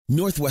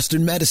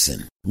Northwestern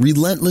Medicine,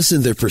 relentless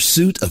in their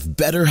pursuit of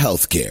better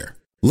healthcare.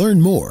 Learn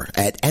more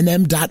at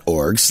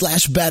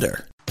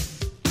nm.org/better.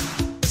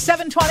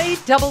 720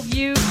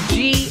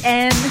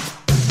 WGN.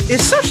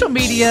 Is social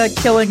media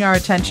killing our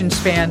attention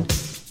span?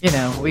 You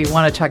know, we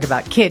want to talk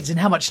about kids and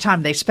how much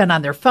time they spend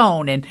on their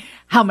phone and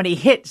how many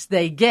hits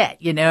they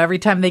get, you know, every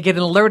time they get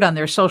an alert on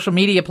their social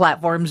media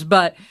platforms.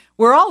 But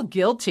we're all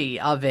guilty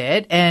of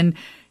it. And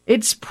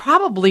it's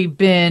probably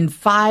been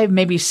 5,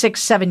 maybe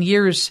 6, 7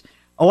 years.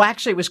 Oh,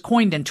 actually, it was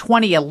coined in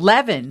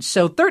 2011.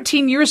 So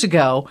 13 years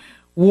ago,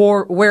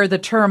 where the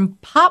term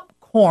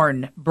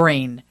popcorn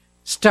brain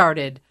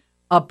started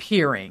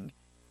appearing.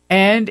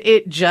 And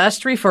it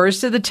just refers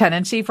to the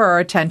tendency for our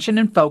attention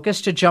and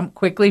focus to jump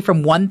quickly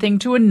from one thing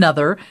to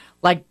another,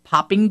 like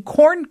popping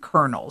corn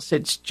kernels.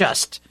 It's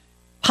just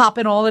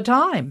popping all the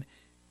time.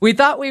 We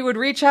thought we would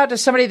reach out to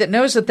somebody that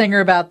knows a thing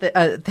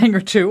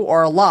or two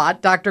or a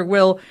lot. Dr.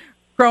 Will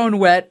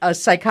Cronwet, a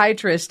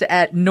psychiatrist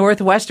at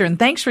Northwestern.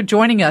 Thanks for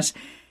joining us.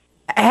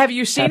 Have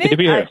you seen Happy to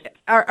be here.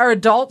 Are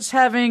adults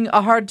having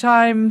a hard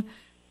time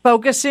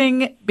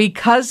focusing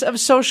because of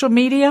social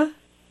media?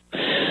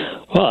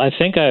 Well, I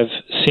think I've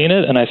seen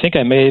it, and I think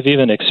I may have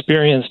even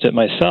experienced it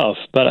myself.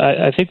 But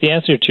I think the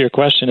answer to your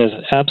question is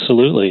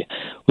absolutely.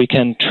 We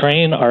can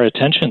train our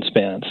attention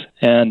spans.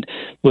 And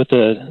with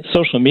the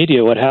social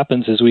media, what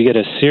happens is we get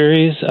a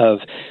series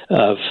of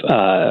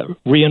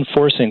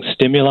reinforcing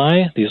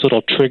stimuli, these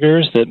little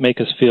triggers that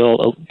make us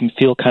feel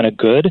kind of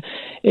good.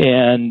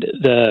 And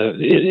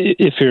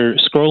if you're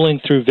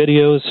scrolling through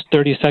videos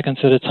 30 seconds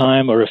at a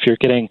time, or if you're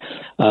getting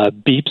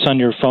beeps on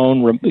your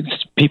phone,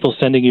 people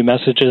sending you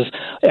messages,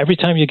 every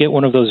time you get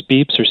one of those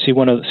beeps or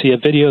see a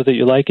video that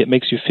you like, it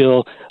makes you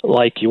feel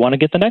like you want to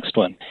get the next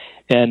one.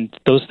 And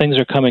those things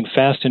are coming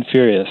fast and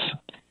furious.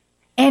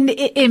 And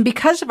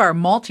because of our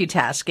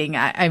multitasking,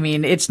 I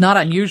mean, it's not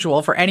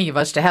unusual for any of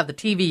us to have the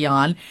TV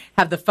on,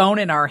 have the phone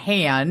in our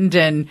hand,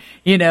 and,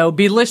 you know,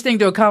 be listening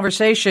to a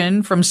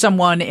conversation from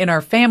someone in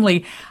our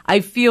family. I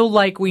feel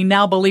like we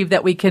now believe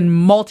that we can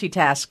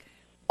multitask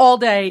all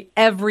day,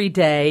 every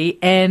day,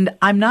 and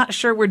I'm not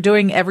sure we're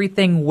doing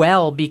everything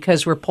well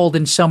because we're pulled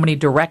in so many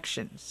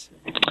directions.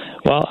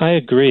 Well, I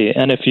agree.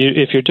 And if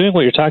you're doing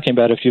what you're talking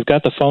about, if you've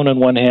got the phone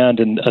in one hand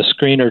and a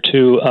screen or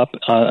two up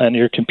on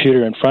your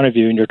computer in front of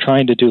you, and you're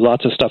trying to do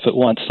lots of stuff at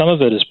once, some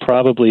of it is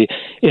probably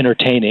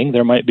entertaining.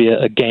 There might be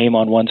a game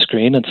on one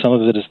screen, and some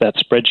of it is that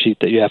spreadsheet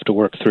that you have to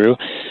work through.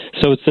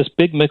 So it's this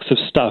big mix of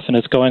stuff, and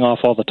it's going off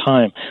all the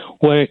time,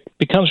 where it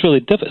becomes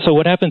really difficult. So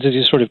what happens is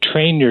you sort of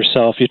train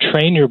yourself, you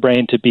train your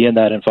brain to be in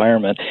that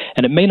environment,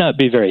 and it may not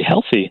be very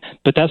healthy,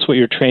 but that's what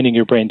you're training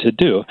your brain to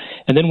do.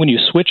 And then when you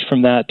switch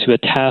from that to a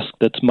task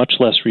that's much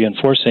less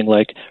reinforcing,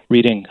 like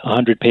reading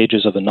 100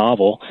 pages of a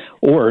novel,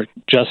 or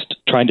just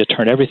trying to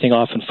turn everything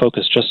off and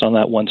focus just on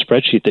that one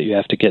spreadsheet that you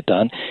have to get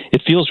done,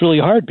 it feels really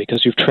hard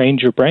because you've trained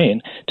your brain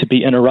to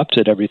be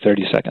interrupted every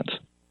 30 seconds.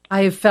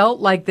 I have felt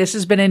like this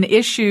has been an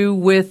issue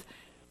with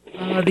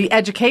the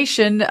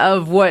education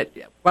of what,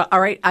 well, all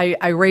right,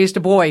 I raised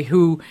a boy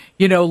who,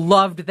 you know,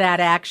 loved that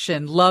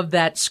action, loved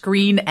that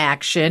screen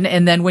action.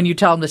 And then when you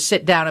tell him to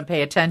sit down and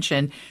pay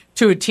attention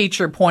to a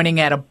teacher pointing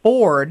at a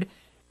board,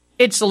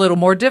 it's a little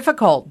more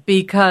difficult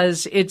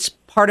because it's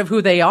part of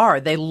who they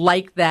are. They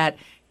like that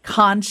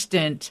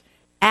constant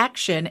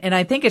action. And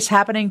I think it's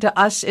happening to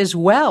us as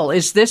well.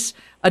 Is this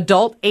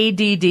adult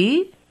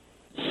ADD?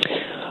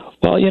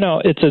 Well, you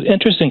know, it's an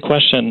interesting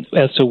question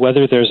as to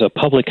whether there's a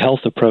public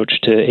health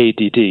approach to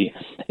ADD.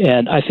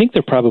 And I think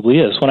there probably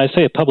is. When I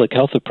say a public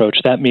health approach,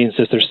 that means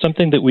that there's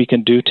something that we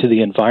can do to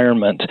the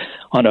environment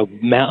on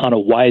a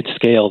wide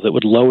scale that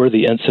would lower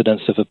the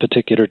incidence of a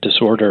particular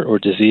disorder or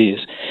disease.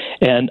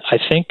 And I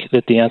think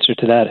that the answer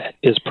to that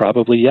is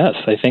probably yes.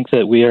 I think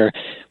that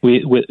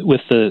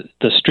with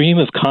the stream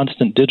of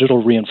constant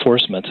digital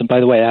reinforcements, and by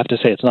the way, I have to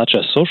say it's not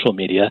just social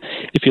media.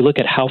 If you look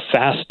at how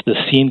fast the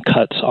scene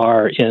cuts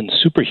are in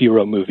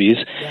superhero movies,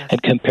 yes,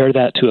 and compare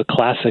that to a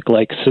classic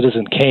like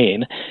Citizen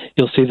Kane,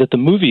 you'll see that the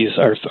movies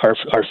are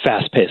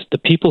fast-paced. The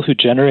people who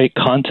generate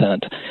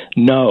content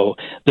know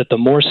that the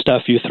more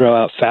stuff you throw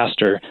out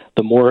faster,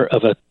 the more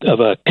of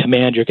a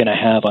command you're going to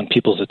have on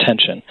people's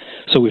attention.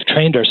 So we've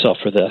trained ourselves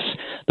for this.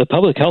 The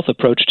public health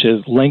approach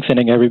to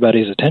lengthening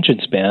everybody's attention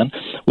span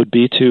would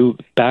be to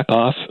back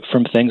off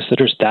from things that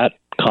are that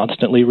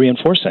constantly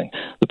reinforcing.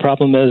 The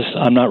problem is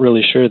I'm not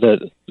really sure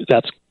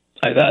that's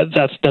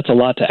a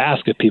lot to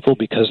ask of people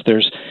because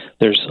there's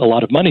a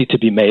lot of money to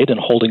be made in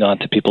holding on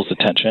to people's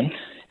attention.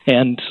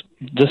 And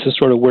this is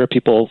sort of where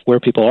people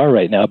are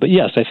right now. But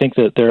yes, I think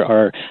that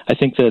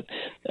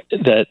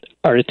that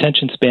our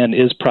attention span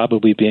is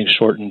probably being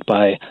shortened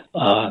by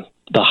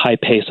the high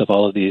pace of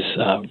all of these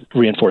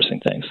reinforcing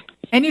things.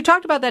 And you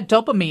talked about that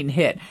dopamine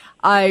hit.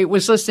 I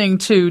was listening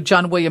to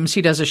John Williams.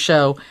 He does a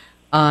show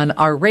on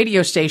our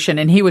radio station,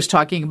 and he was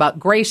talking about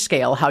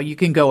grayscale, how you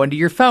can go into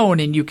your phone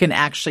and you can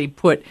actually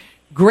put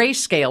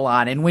grayscale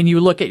on. And when you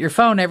look at your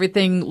phone,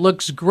 everything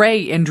looks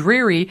gray and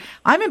dreary.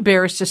 I'm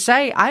embarrassed to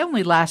say I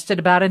only lasted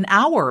about an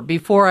hour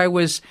before I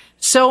was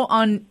so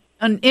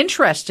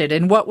uninterested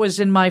in what was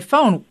in my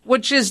phone,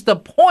 which is the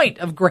point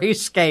of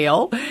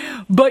grayscale,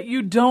 but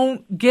you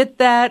don't get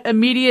that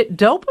immediate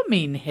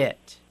dopamine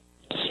hit.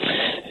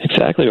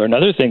 Exactly. Or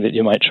another thing that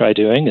you might try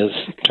doing is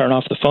turn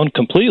off the phone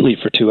completely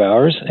for 2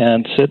 hours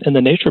and sit in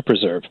the nature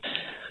preserve.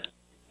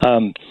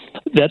 I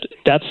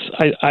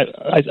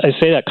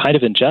say that kind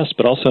of in jest,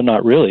 but also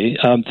not really.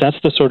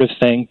 That's the sort of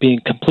thing,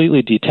 being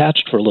completely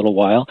detached for a little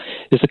while,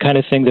 is the kind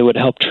of thing that would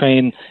help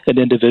train an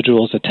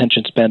individual's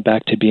attention span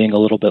back to being a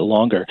little bit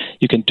longer.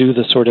 You can do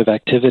the sort of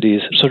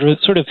activities, sort of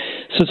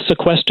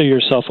sequester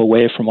yourself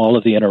away from all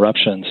of the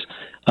interruptions.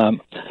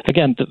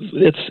 Again,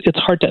 it's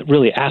hard to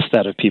really ask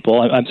that of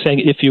people. I'm saying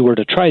if you were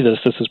to try this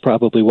is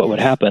probably what would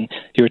happen.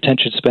 Your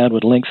attention span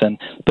would lengthen.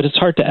 But it's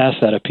hard to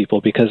ask that of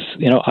people because,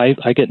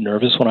 I get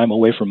nervous when I'm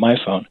away from my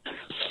phone.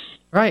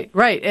 Right.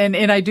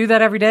 And I do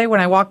that every day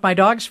when I walk my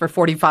dogs for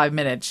 45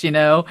 minutes,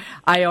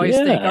 I always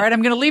think, all right,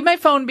 I'm going to leave my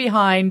phone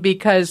behind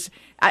because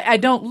I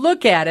don't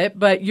look at it,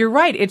 but you're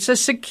right. It's a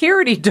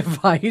security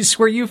device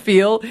where you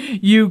feel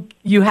you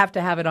have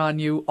to have it on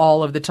you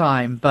all of the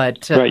time.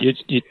 But right,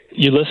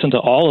 you listen to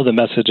all of the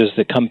messages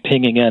that come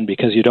pinging in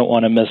because you don't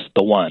want to miss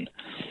the one.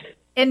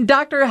 And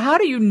doctor, how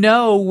do you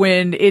know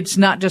when it's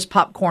not just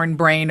popcorn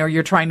brain or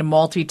you're trying to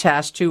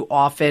multitask too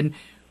often,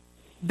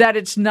 that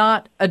it's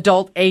not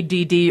adult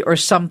ADD or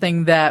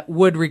something that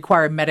would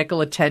require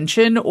medical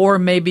attention or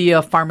maybe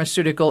a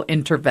pharmaceutical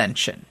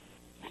intervention?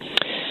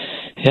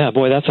 Yeah,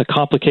 boy, that's a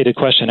complicated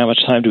question. How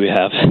much time do we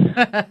have?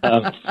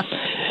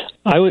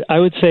 I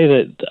would say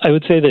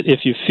that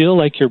if you feel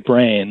like your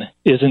brain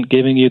isn't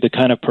giving you the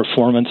kind of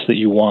performance that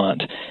you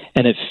want,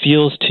 and it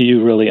feels to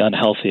you really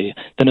unhealthy,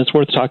 then it's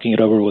worth talking it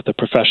over with a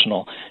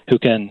professional who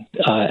can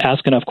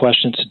ask enough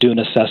questions to do an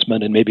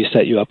assessment and maybe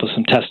set you up with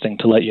some testing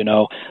to let you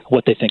know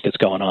what they think is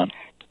going on.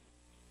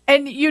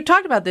 And you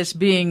talked about this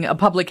being a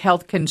public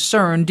health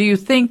concern. Do you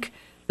think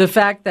the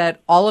fact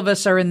that all of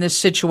us are in this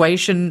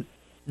situation,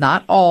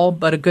 not all,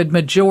 but a good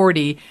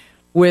majority,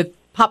 with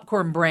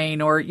popcorn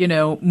brain or,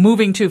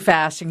 moving too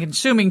fast and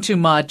consuming too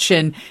much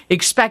and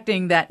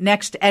expecting that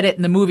next edit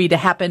in the movie to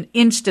happen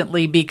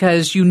instantly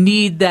because you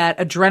need that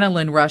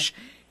adrenaline rush,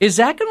 is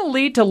that going to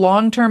lead to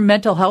long-term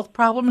mental health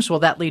problems? Will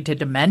that lead to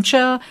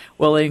dementia?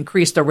 Will it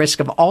increase the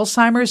risk of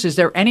Alzheimer's? Is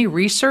there any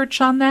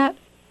research on that?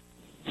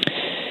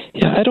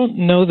 Yeah, I don't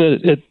know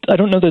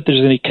that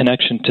there's any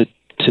connection to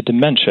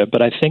dementia,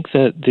 but I think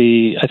that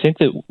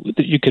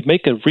you could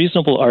make a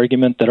reasonable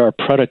argument that our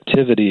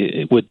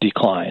productivity would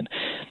decline,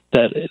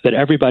 that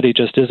everybody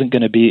just isn't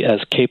going to be as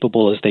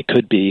capable as they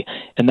could be,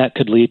 and that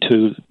could lead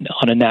to,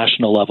 on a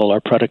national level, our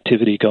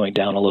productivity going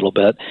down a little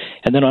bit.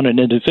 And then on an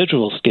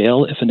individual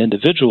scale, if an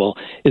individual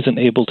isn't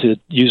able to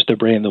use their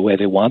brain the way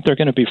they want, they're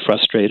going to be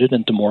frustrated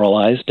and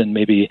demoralized and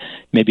maybe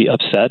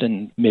upset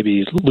and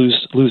maybe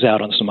lose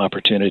out on some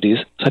opportunities.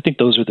 So I think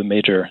those are the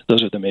major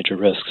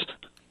risks.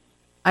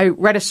 I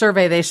read a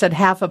survey. They said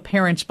half of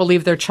parents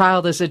believe their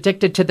child is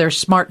addicted to their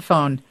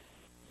smartphone.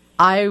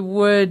 I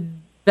would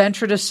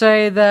venture to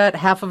say that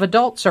half of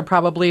adults are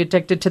probably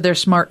addicted to their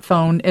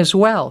smartphone as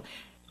well.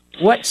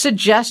 What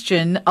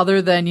suggestion,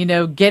 other than,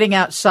 getting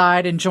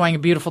outside, enjoying a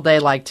beautiful day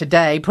like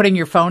today, putting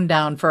your phone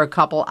down for a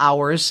couple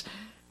hours,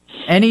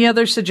 any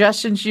other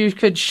suggestions you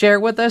could share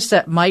with us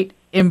that might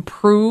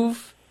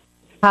improve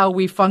how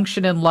we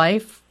function in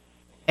life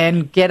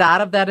and get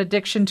out of that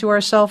addiction to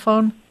our cell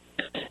phone?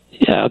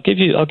 Yeah, I'll give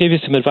you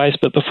some advice,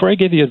 but before I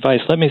give you advice,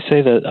 let me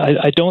say that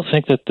I don't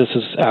think that this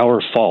is our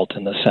fault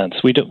in the sense.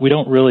 We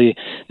don't really.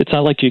 It's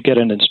not like you get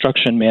an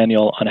instruction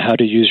manual on how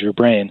to use your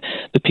brain.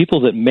 The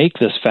people that make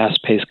this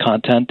fast-paced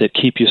content that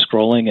keep you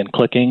scrolling and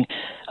clicking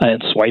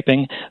and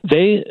swiping,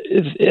 they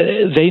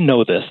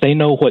know this. They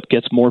know what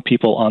gets more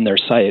people on their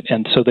site,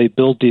 and so they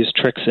build these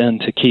tricks in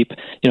to keep.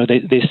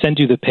 They send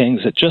you the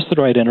pings at just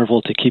the right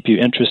interval to keep you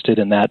interested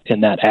in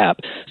that app.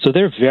 So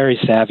they're very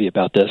savvy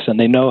about this, and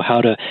they know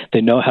how to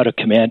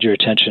command your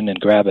attention and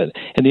grab it.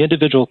 And the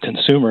individual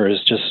consumer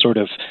is just sort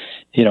of,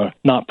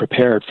 not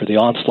prepared for the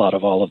onslaught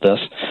of all of this.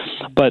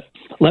 But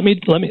let me.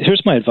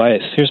 Here's my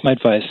advice.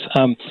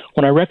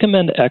 When I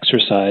recommend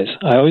exercise,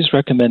 I always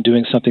recommend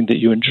doing something that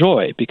you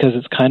enjoy because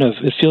it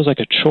feels like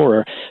a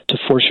chore to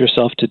force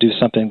yourself to do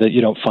something that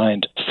you don't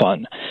find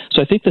fun.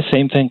 So I think the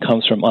same thing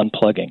comes from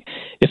unplugging.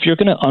 If you're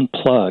going to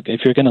unplug,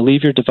 if you're going to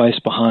leave your device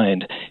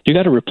behind, you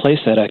got to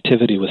replace that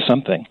activity with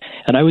something.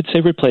 And I would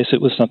say replace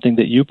it with something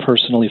that you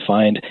personally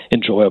find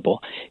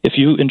enjoyable. If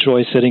you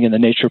enjoy sitting in the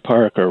nature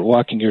park or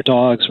walking your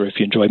dogs, or if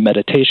you enjoy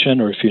meditation,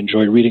 or if you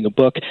enjoy reading a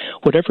book,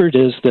 whatever it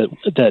is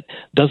that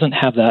doesn't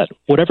have that,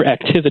 whatever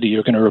activity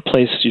you're going to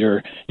replace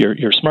your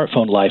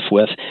smartphone life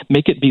with,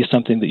 make it be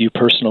something that you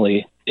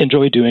personally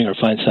enjoy doing or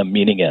find some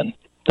meaning in.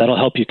 That'll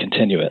help you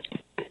continue it.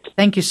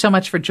 Thank you so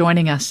much for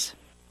joining us.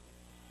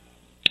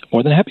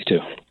 More than happy to.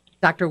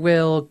 Dr.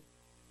 Will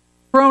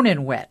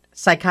Cronenwett,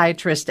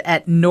 psychiatrist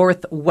at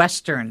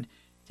Northwestern.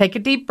 Take a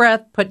deep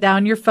breath, put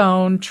down your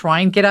phone, try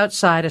and get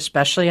outside,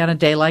 especially on a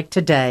day like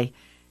today.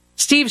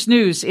 Steve's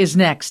News is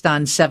next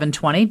on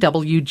 720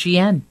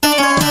 WGN.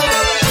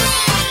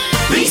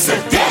 Lisa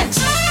Dent,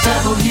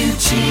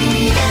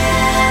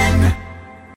 WGN.